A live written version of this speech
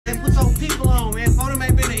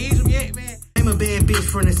bitch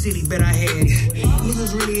from the city, bet I had it.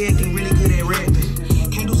 Niggas really acting really good at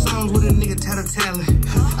rapping. Can't do songs with a nigga talent.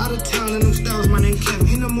 Out of town in them styles, my name Kevin.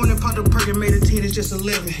 In the morning, popped a perk and made a 10, it's just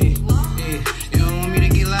 11. Yeah, you don't want me to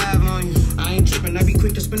get live on you. I ain't tripping, I be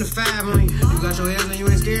quick to spend a 5 on you. You got your hands and you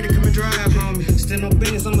ain't scared to come and drive on me. Still no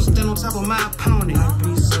business, I'ma stand on top of my opponent. I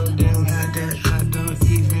be so damn high that I don't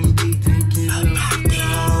even be thinking of you.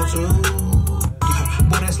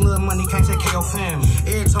 Boy, that's little money, can't take care of family.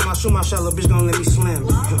 Every time I shoot my shot, little bitch gon' let me slam it.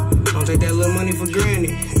 Don't take that little money for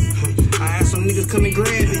granted. I had some niggas come and grab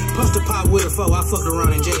it. Punched the pop with a foe, I fucked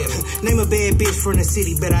around and jabbed it. Name a bad bitch from the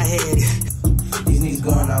city, bet I had it. These niggas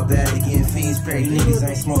going out bad, they getting fiends sprayed. Niggas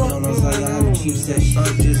ain't smoking on no side, I have a cheap session.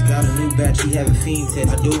 Just got a new batch, he have a fiend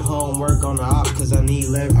test. I do homework on the op, cause I need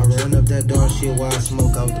leverage. I run up that dog shit while I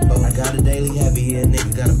smoke out the boat. I got a daily heavy, yeah,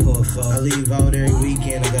 nigga gotta pull a foe. I leave out every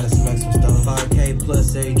weekend, I gotta smack some stuff. 5K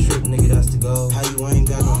plus every trip, nigga, that's the goal. How you ain't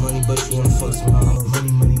got no money, but you wanna fuck some hoes?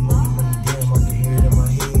 Money, damn, I can hear it in my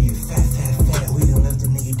head. You fat, we done left the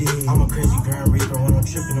nigga dead. I'm a crazy ground reaper when I'm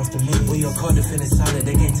tripping off the mid. When your car defending solid,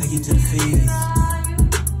 they can't take you to the feds.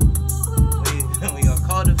 When your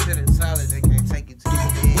car defending solid, they can't take you to the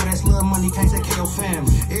feds. Yeah, that's little money, can't take care of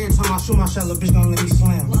family. Every time I shoot my shot, little bitch gon' let me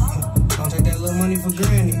slam it. Don't take that little money for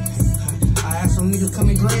granted. I had some niggas come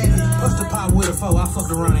and grab it. Punched the pop with a foe, I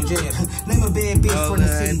fucked around and jabbed. Name a bad bitch from the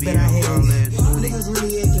city, bet I had it. Niggas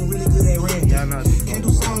really acting really good at rapping. Can't do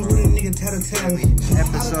songs with a nigga talent.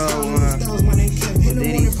 Episode 1. My name Kevin. In the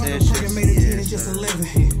morning, pop a perk and made a 10, it's just 11.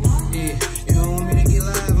 Yeah, you don't want me to get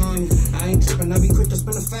live on you. I ain't tripping, I be quick to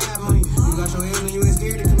spend a 5 on you. You got your hands and you ain't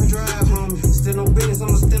scared to come and drive on me. Still no business,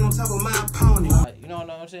 I'ma stand on top of my opponent. You know what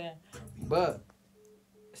I'm saying? But,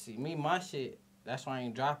 see, my shit, that's why I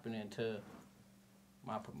ain't dropping it until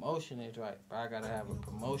my promotion is right. But I gotta have a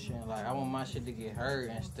promotion. Like, I want my shit to get heard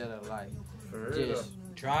instead of, like, just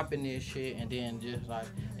dropping this shit and then just, like,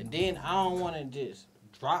 and then I don't want to just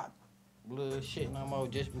drop little shit no more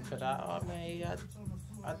just because I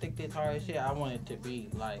think this hard shit. I want it to be,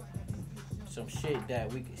 like, some shit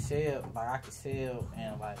that we can sell, like, I can sell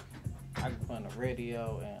and, like, I can put on the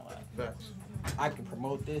radio and, like, I can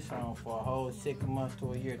promote this song for a whole 6 months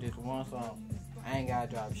to a year, just one song. I ain't gotta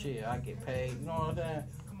drop shit. I get paid. You know what I'm saying?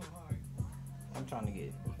 I'm trying to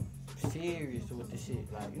get serious with the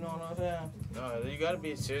shit. Like, you know what I'm saying? No, you gotta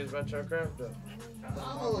be serious about your craft, though.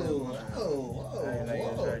 Whoa.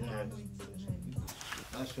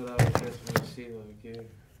 That's what I was just gonna see over here.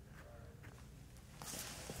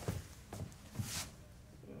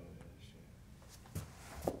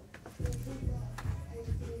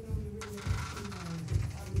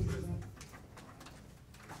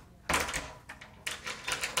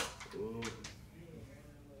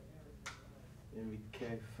 MBK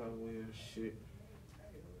fuck with your shit.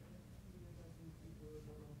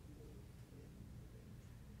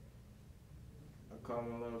 I call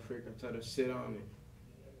my little freak, I try to sit on it.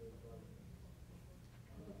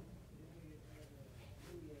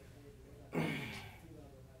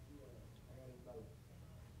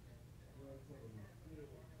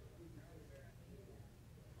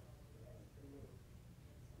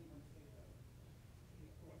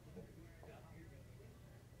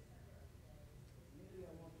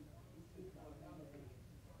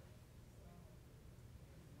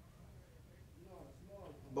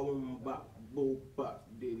 Boom, bop, boom, bop,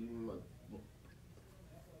 diddy, mother.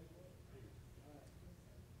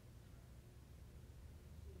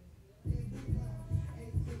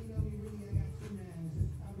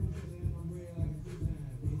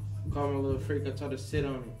 Call my little freak, I try to sit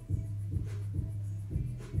on it.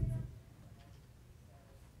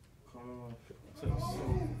 Call my little freak, I try to sit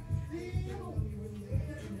on it.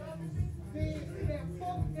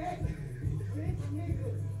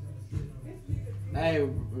 Hey,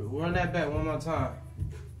 run that back one more time.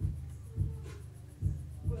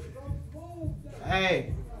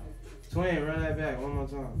 Hey, twin, run that back one more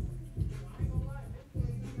time.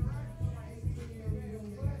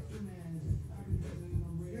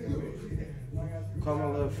 Call my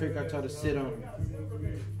little freak, I try to sit on him.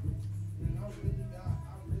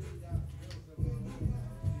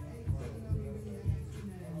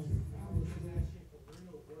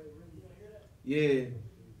 Yeah.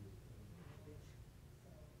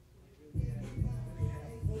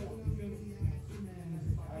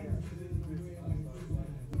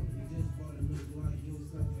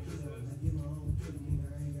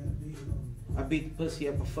 I beat the pussy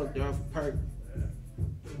up and fucked her off a perk.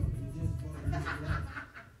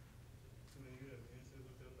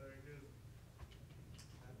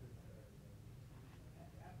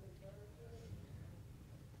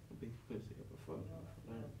 Beat the pussy up and fucked her off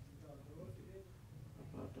a perk. I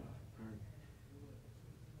fucked her off a perk.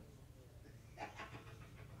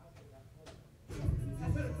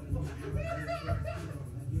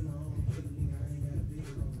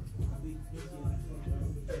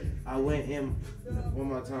 I went in one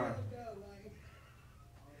more time.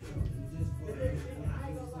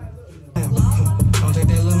 Don't take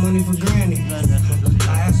that little money for granted.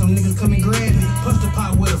 I had some niggas come and grab me. Punch the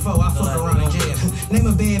pot with a foe, I fuck around and jab. Name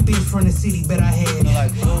a bad bitch from the city, bet I had.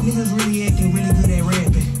 Niggas really acting really good at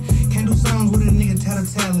rapping. Can't do songs with a nigga talent.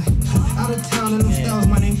 Out of town in them stars,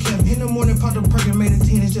 my name Kevin. In the morning, pop the perk and made a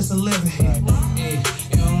 10, it's just 11. Yeah,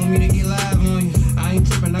 you don't want me to get live on you. I ain't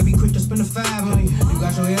tripping, I be quick to spend a 5 on you. You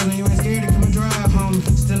got your ass and you ain't scared to come and drive home.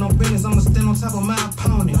 Still on business, I'ma stand on top of my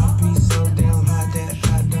opponent. I be so damn hot that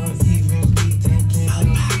I don't even be thinking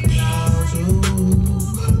about you.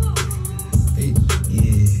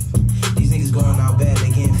 Yeah, these niggas going out bad, they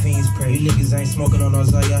getting fiends spray. You niggas ain't smoking on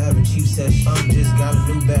those, all y'all having cheap sessions. Just got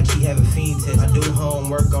a new batch, he have a fiend test. I do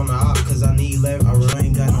homework on the op, cause I need leverage. I really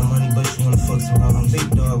ain't got no money, but you wanna fuck some hoe. I'm big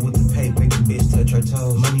dog with the pay, make the bitch touch her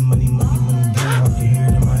toes. Money, damn, I can hear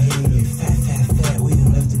it in my head. Fat, we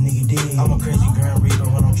done left the nigga dead. I'm a crazy Grand Reaper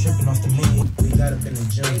when I'm tripping off the man. We got up in the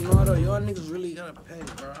gym. Hey, Mardo, y'all niggas really gotta pay,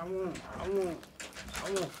 bro. I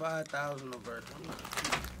want 5,000 a verse.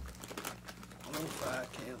 I want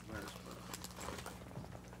 5K a verse, bro.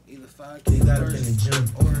 Either 5K We a got up in the verse,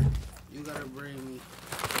 gym. or you gotta bring me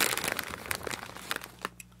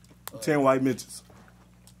 10 white bitches.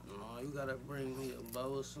 no, you gotta bring me a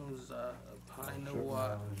bowl of soon as a pint of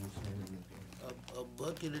water, a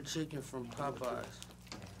bucket of chicken from Popeyes.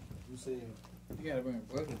 You gotta bring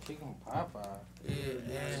broken chicken from Popeye.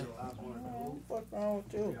 Yeah, and What the fuck wrong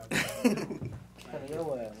with you? Tell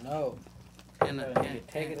your ass no. and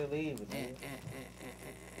Take it or leave it. and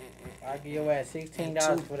I give your ass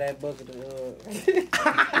 $16 for that bucket of Give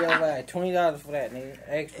your ass $20 for that, nigga.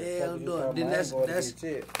 Extra. Yeah, Fuck I'm you doing- talking then about? I that's- ain't going to that's- get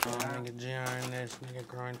shit. nigga G.I.N. Nash, nigga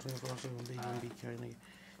crying 24/7, big MBK, nigga.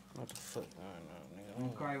 What the fuck going on, nigga? I'm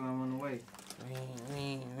crying when I'm on the way.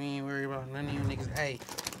 We ain't worried about none of you niggas. Hey,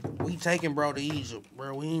 we taking bro to Egypt,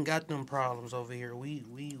 bro. We ain't got them problems over here. We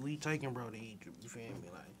taking bro to Egypt. You feel me?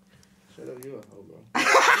 Like, Shut up, you a hoe, bro.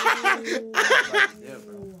 yeah,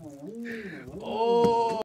 bro. Oh.